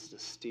purpose is to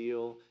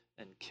steal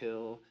and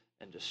kill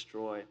and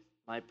destroy.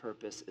 My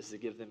purpose is to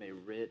give them a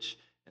rich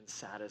and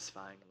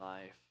satisfying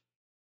life."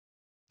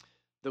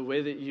 The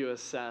way that you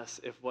assess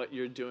if what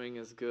you're doing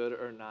is good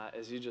or not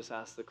is you just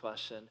ask the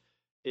question,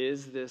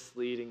 is this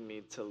leading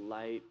me to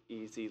light,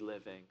 easy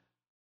living?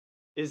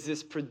 Is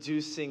this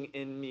producing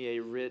in me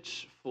a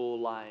rich, full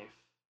life?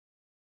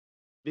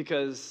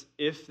 Because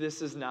if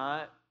this is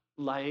not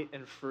light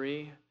and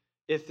free,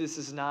 if this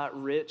is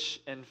not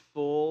rich and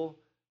full,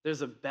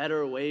 there's a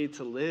better way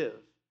to live.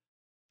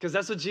 Because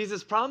that's what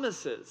Jesus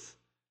promises.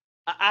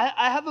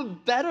 I have a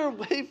better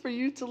way for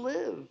you to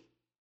live.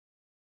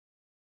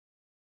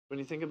 When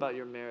you think about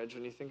your marriage,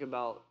 when you think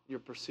about your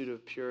pursuit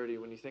of purity,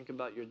 when you think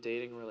about your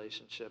dating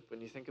relationship,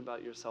 when you think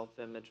about your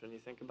self-image, when you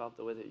think about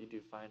the way that you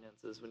do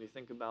finances, when you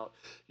think about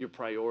your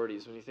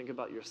priorities, when you think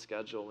about your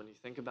schedule, when you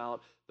think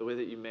about the way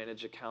that you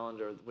manage a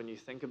calendar, when you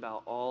think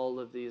about all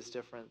of these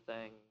different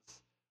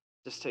things,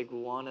 just take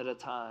one at a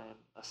time,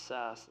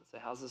 assess, and say,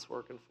 how's this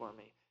working for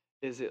me?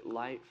 Is it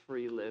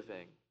light-free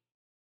living?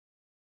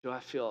 Do I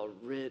feel a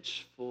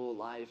rich, full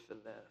life in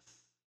this?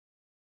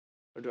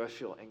 Or do I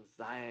feel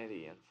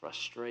anxiety and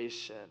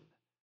frustration?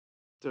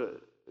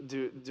 Do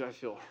I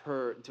feel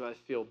hurt? Do I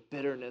feel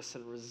bitterness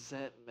and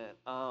resentment?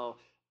 Oh,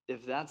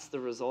 if that's the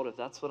result, if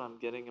that's what I'm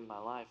getting in my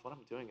life, what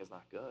I'm doing is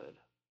not good.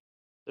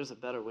 There's a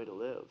better way to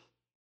live.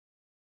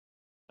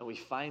 And we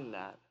find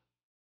that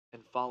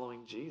in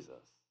following Jesus.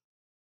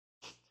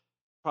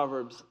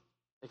 Proverbs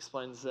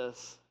explains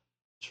this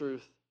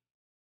truth.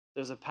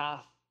 There's a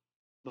path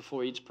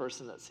before each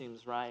person that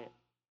seems right,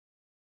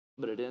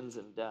 but it ends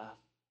in death.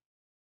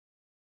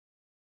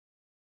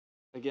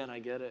 Again, I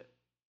get it.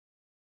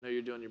 I know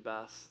you're doing your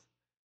best.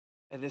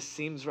 And this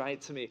seems right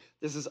to me.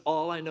 This is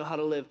all I know how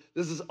to live.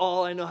 This is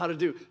all I know how to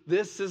do.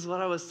 This is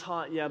what I was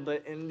taught. Yeah,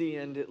 but in the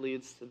end, it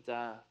leads to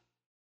death.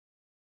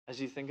 As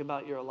you think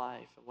about your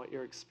life and what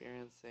you're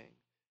experiencing,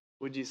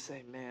 would you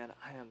say, man,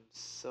 I am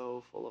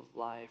so full of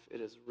life. It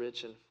is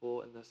rich and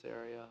full in this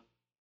area.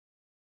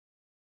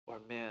 Or,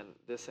 man,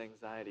 this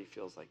anxiety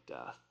feels like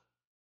death.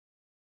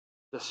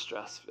 This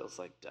stress feels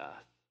like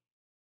death.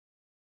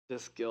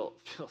 This guilt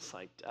feels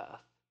like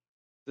death.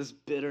 This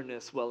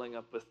bitterness welling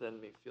up within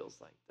me feels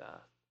like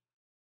death.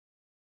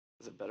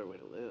 There's a better way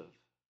to live.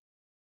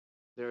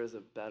 There is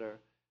a better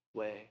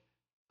way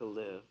to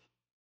live.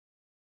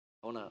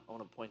 I want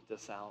to point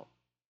this out,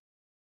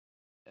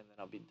 and then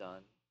I'll be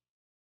done.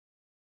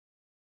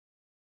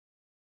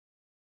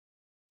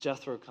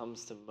 Jethro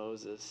comes to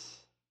Moses,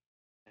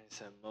 and he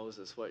said,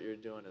 Moses, what you're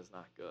doing is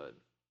not good.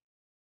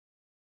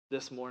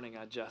 This morning,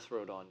 I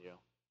Jethro'd on you.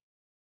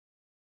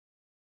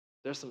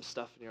 There's some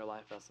stuff in your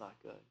life that's not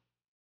good.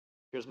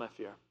 Here's my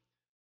fear.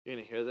 You're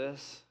going to hear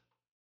this.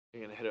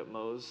 You're going to hit up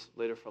Moe's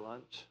later for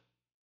lunch,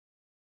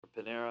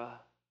 or Panera,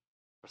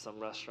 or some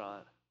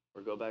restaurant,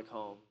 or go back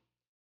home,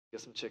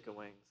 get some chicken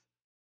wings,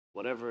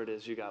 whatever it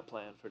is you got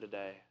planned for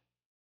today.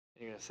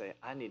 And you're going to say,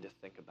 I need to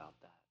think about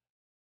that.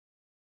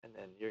 And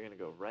then you're going to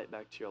go right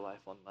back to your life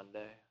on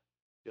Monday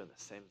doing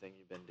the same thing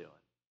you've been doing.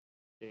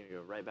 You're going to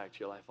go right back to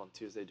your life on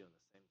Tuesday doing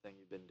the same thing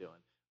you've been doing.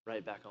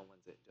 Right back on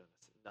Wednesday doing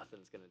this.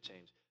 Nothing's going to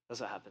change. That's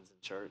what happens in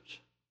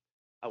church.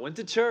 I went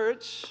to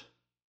church.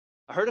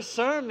 I heard a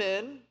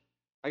sermon.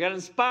 I got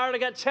inspired. I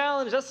got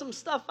challenged. That's some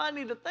stuff I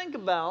need to think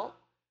about.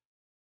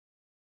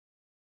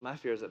 My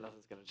fear is that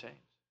nothing's going to change.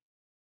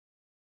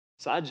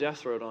 So I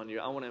Jethro'd on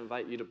you. I want to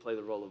invite you to play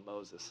the role of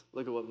Moses.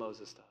 Look at what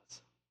Moses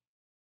does.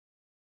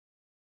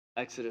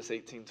 Exodus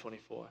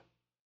 18:24.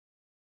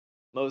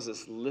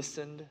 Moses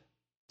listened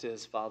to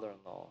his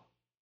father-in-law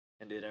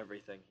and did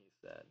everything he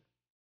said.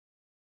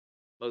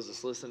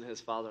 Moses listened to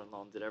his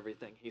father-in-law and did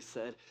everything he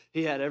said.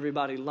 He had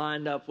everybody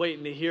lined up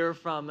waiting to hear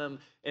from him.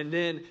 And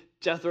then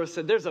Jethro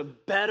said, there's a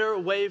better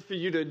way for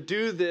you to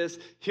do this.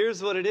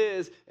 Here's what it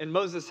is. And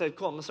Moses said,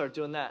 cool, I'm going to start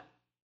doing that.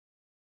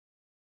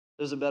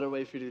 There's a better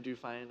way for you to do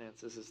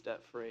finances. It's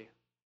debt-free.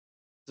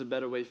 There's a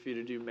better way for you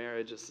to do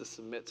marriage. It's to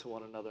submit to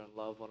one another and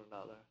love one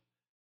another.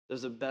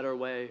 There's a better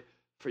way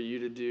for you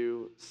to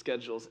do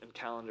schedules and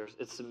calendars.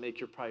 It's to make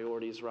your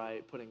priorities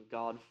right, putting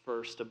God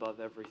first above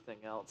everything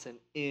else and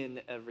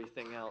in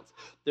everything else.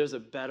 There's a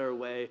better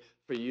way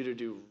for you to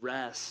do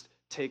rest,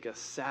 take a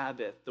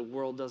Sabbath. The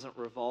world doesn't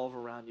revolve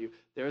around you.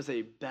 There's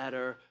a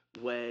better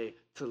way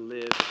to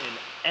live in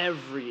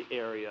every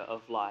area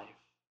of life.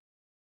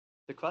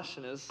 The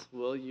question is,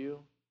 will you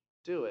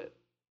do it?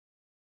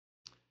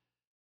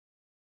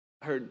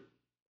 I heard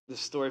this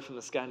story from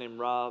this guy named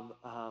Rob.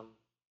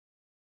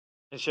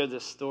 He shared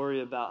this story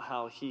about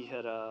how he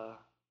had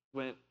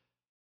went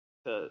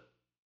to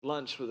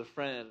lunch with a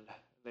friend.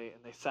 And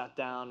they sat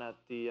down at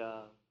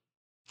the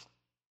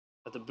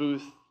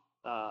booth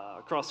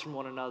across from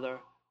one another.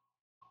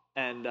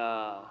 And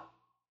cops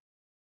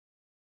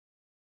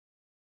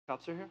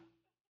are here?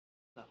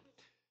 No.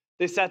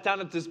 They sat down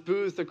at this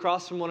booth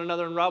across from one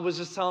another, and Rob was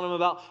just telling him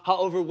about how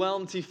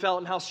overwhelmed he felt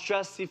and how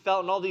stressed he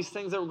felt and all these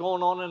things that were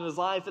going on in his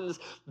life and this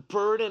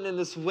burden and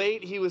this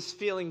weight he was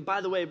feeling.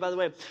 By the way,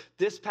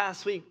 this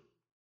past week,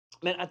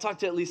 man, I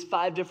talked to at least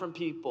 5 different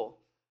people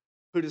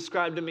who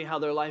described to me how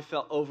their life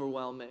felt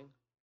overwhelming,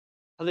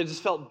 how they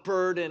just felt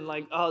burdened,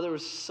 like, oh, there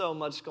was so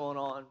much going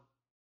on.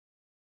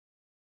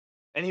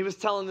 And he was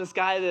telling this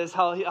guy this,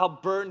 how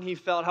burdened he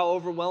felt, how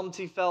overwhelmed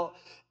he felt,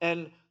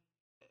 and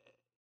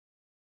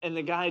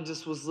the guy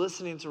just was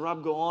listening to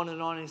Rob go on,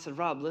 and he said,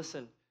 Rob,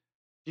 listen,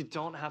 you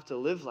don't have to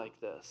live like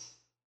this.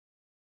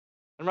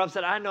 And Rob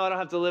said, I know I don't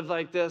have to live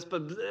like this,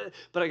 but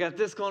I got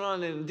this going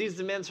on, and these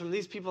demands from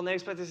these people, and they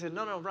expect. They said,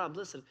 no, Rob,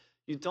 listen,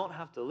 you don't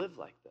have to live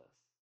like this.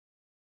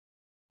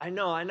 I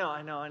know.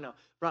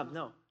 Rob,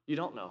 no, you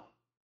don't know.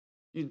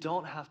 You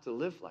don't have to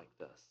live like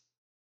this.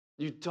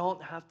 You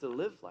don't have to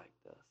live like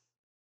this.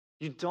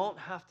 You don't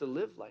have to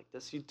live like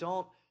this. You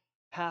don't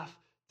have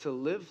to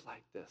live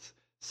like this.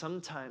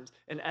 Sometimes,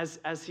 and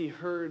as he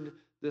heard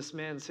this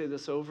man say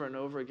this over and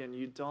over again,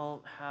 you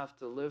don't have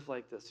to live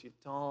like this. You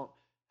don't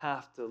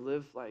have to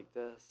live like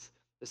this.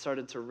 It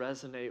started to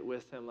resonate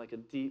with him like a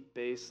deep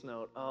bass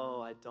note.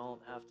 Oh, I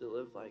don't have to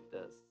live like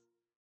this.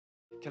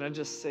 Can I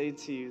just say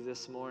to you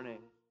this morning,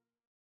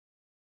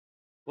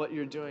 what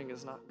you're doing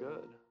is not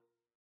good.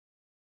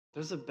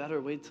 There's a better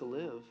way to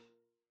live.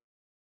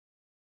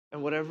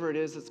 And whatever it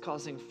is that's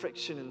causing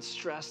friction and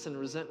stress and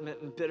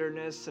resentment and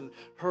bitterness and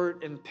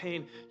hurt and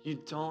pain, you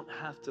don't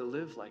have to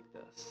live like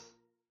this.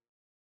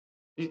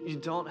 You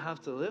don't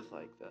have to live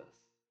like this.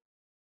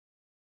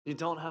 You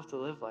don't have to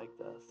live like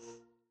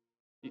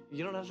this.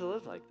 You don't have to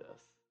live like this.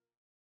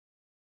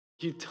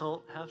 You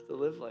don't have to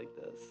live like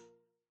this.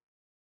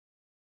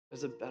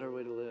 There's a better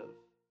way to live.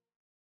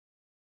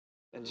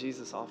 And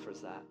Jesus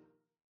offers that.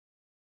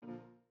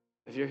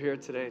 If you're here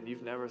today and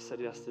you've never said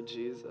yes to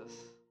Jesus,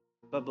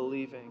 but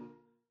believing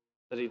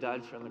that he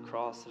died for you on the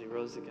cross, that he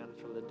rose again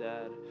from the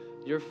dead,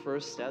 your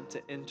first step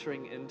to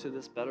entering into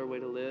this better way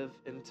to live,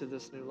 into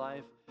this new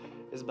life,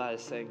 is by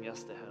saying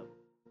yes to him.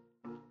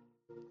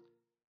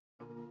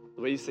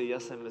 The way you say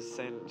yes to him is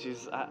saying,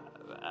 Jesus, I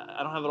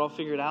don't have it all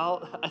figured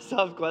out. I still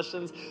have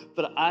questions,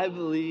 but I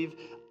believe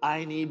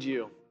I need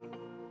you.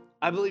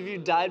 I believe you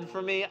died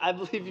for me. I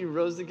believe you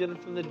rose again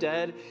from the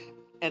dead.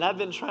 And I've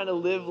been trying to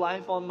live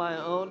life on my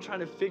own, trying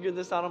to figure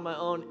this out on my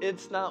own.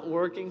 It's not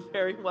working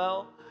very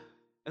well.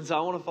 And so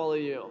I want to follow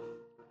you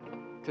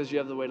because you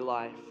have the way to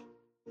life.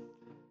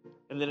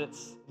 And then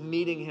it's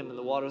meeting him in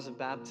the waters of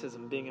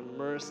baptism, being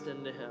immersed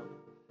into him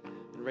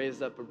and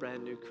raised up a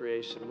brand new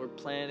creation. We're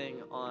planning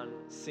on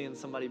seeing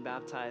somebody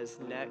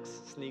baptized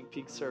next sneak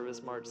peek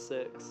service, March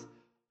 6th.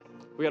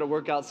 We got to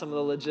work out some of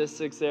the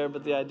logistics there,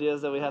 but the idea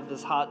is that we have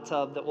this hot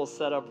tub that we'll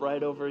set up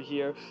right over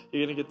here.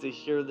 You're going to get to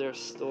hear their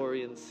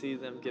story and see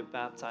them get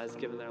baptized,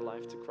 giving their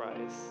life to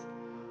Christ.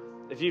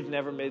 If you've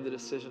never made the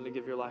decision to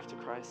give your life to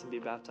Christ and be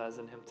baptized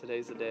in him,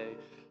 today's the day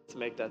to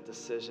make that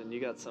decision. You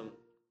got some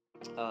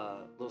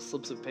little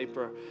slips of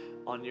paper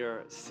on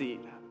your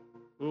seat.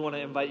 We want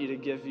to invite you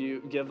to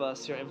give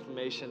us your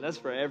information. That's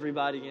for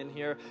everybody in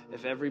here.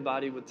 If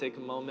everybody would take a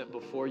moment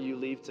before you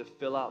leave to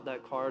fill out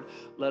that card,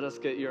 let us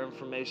get your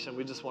information.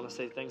 We just want to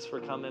say thanks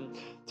for coming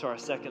to our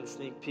second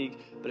sneak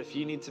peek. But if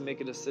you need to make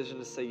a decision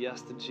to say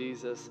yes to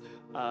Jesus,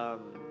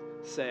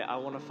 say, I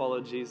want to follow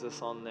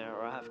Jesus on there,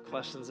 or I have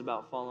questions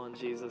about following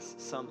Jesus,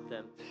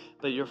 something.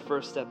 But your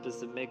first step is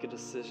to make a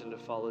decision to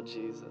follow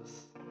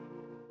Jesus.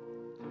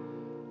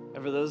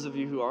 And for those of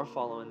you who are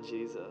following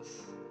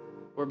Jesus,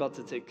 we're about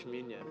to take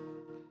communion.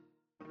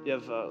 You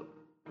have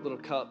little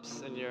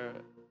cups in your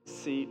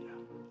seat.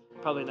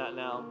 Probably not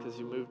now because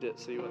you moved it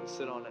so you wouldn't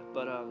sit on it.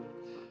 But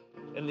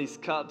in these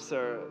cups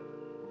are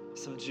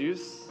some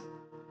juice,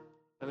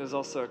 and there's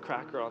also a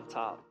cracker on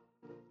top.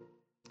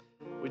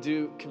 We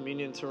do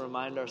communion to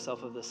remind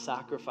ourselves of the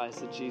sacrifice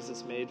that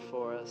Jesus made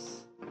for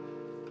us.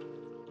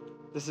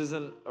 This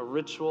isn't a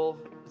ritual,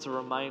 it's a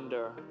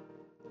reminder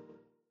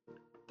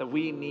that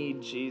we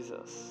need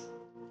Jesus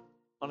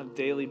on a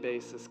daily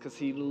basis because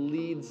he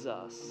leads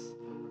us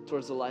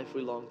towards the life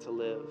we long to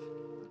live.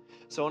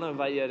 So I want to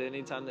invite you at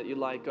any time that you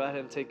like, go ahead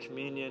and take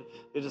communion.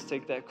 You just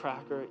take that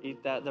cracker,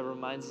 eat that. That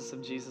reminds us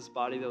of Jesus'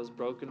 body that was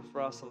broken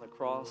for us on the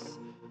cross.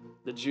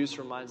 The juice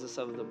reminds us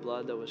of the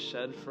blood that was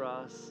shed for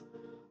us.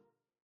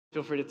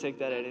 Feel free to take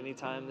that at any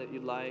time that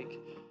you'd like.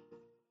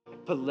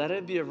 But let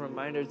it be a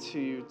reminder to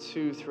you,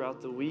 too,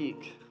 throughout the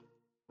week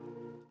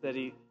that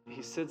he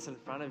sits in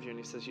front of you and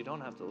he says, you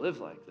don't have to live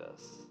like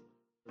this.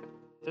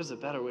 There's a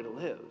better way to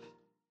live.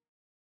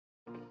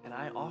 And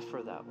I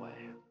offer that way.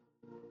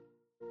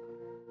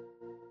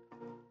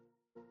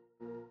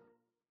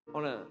 I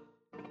want to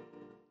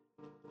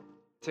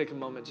take a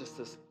moment just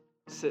to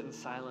sit in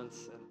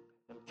silence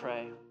and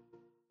pray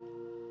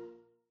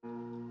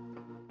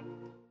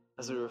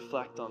as we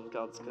reflect on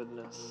God's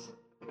goodness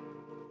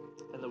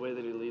and the way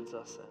that he leads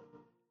us in.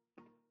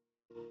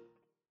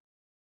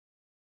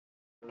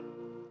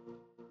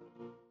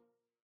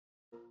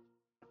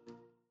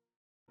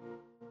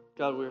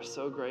 God, we are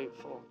so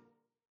grateful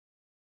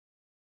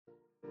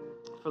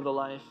for the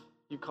life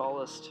you call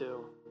us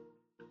to.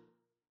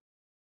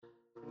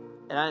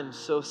 And I am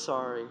so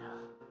sorry.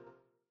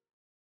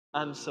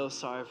 I'm so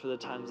sorry for the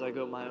times I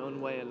go my own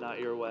way and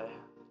not your way.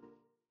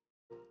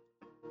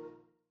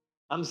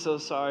 I'm so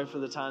sorry for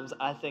the times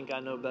I think I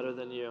know better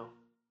than you.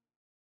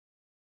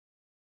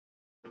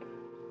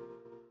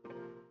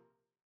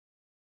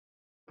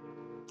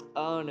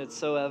 Oh, and it's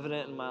so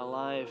evident in my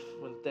life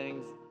when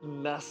things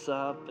mess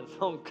up and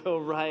don't go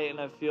right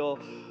and I feel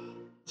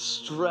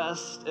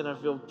stressed and I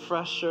feel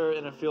pressure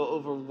and I feel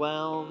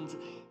overwhelmed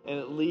and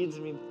it leads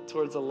me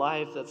towards a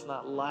life that's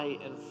not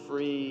light and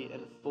free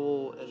and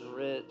full and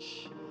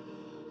rich.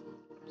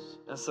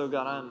 And so,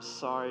 God, I'm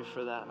sorry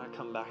for that, and I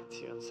come back to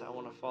you and say, I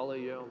want to follow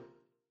you.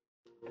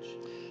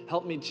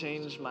 Help me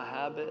change my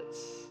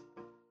habits,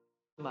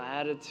 my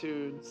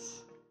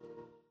attitudes,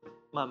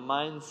 my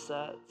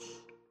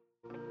mindsets.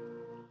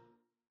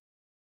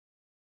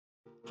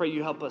 Pray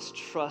you help us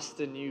trust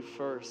in you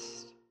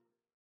first.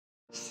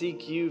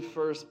 Seek you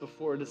first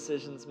before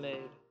decisions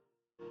made.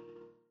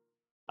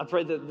 I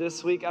pray that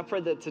this week, I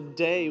pray that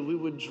today we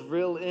would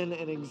drill in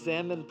and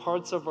examine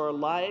parts of our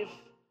life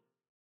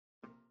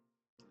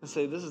and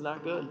say, this is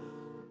not good.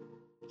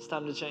 It's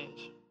time to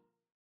change.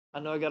 I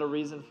know I got a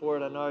reason for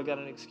it. I know I got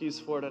an excuse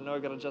for it. I know I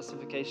got a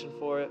justification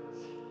for it.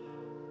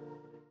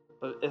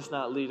 But it's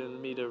not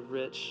leading me to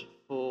rich,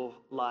 full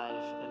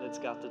life, and it's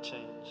got to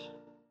change.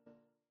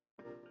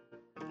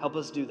 Help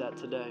us do that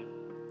today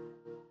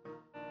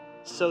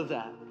so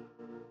that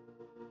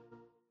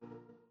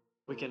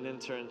we can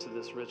enter into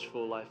this rich,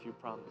 full life you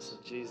promise.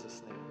 In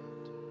Jesus'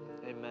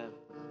 name, amen.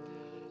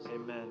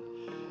 Amen.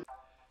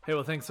 Hey,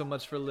 well, thanks so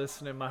much for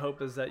listening. My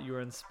hope is that you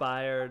were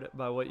inspired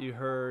by what you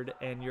heard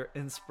and your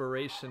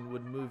inspiration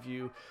would move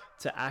you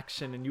to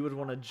action and you would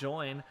want to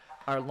join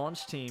our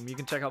launch team. You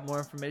can check out more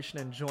information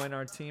and join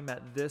our team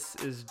at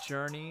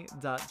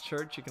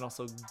thisisjourney.church. You can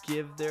also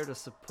give there to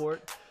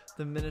support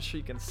the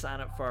ministry. You can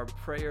sign up for our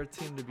prayer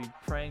team to be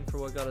praying for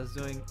what God is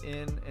doing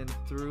in and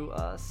through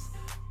us.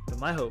 But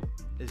my hope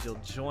is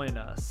you'll join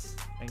us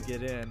and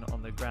get in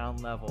on the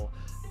ground level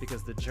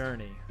because the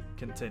journey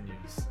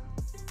continues.